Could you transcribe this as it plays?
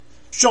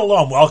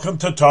Shalom, welcome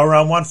to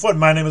Torah on One Foot.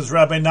 My name is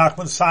Rabbi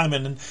Nachman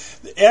Simon, and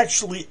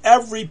actually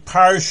every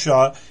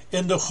Parsha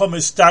in the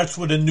Chumash starts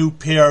with a new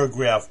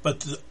paragraph, but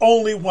there's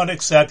only one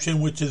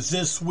exception, which is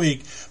this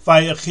week,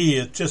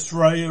 Vayechi. It's just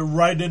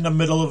right in the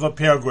middle of a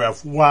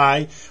paragraph.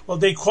 Why? Well,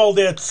 they call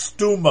that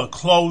stuma,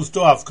 closed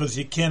off, because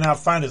you cannot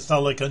find it. It's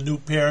not like a new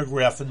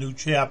paragraph, a new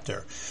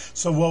chapter.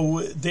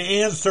 So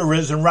the answer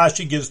is, and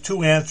Rashi gives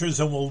two answers,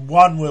 and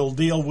one we'll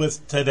deal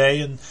with today,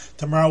 and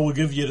tomorrow we'll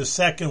give you the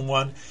second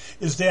one,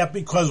 is that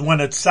because when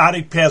a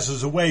tzaddik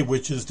passes away,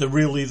 which is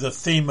really the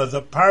theme of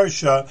the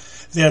Parsha,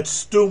 that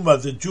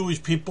stuma, the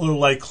Jewish people are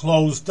like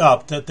closed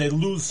up, that they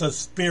lose a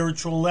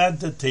spiritual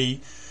entity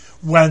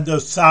when the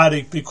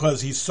tzaddik,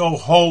 because he's so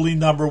holy,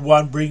 number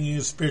one, bringing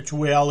his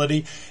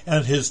spirituality,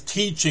 and his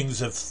teachings,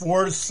 his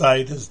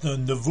foresight, his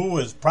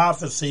nevuah, his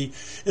prophecy,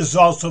 is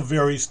also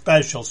very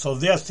special. So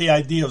that's the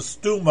idea of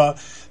stuma,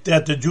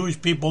 that the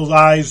Jewish people's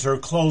eyes are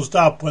closed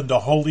up when the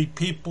holy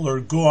people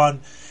are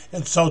gone,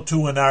 and so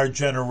too in our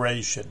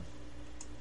generation.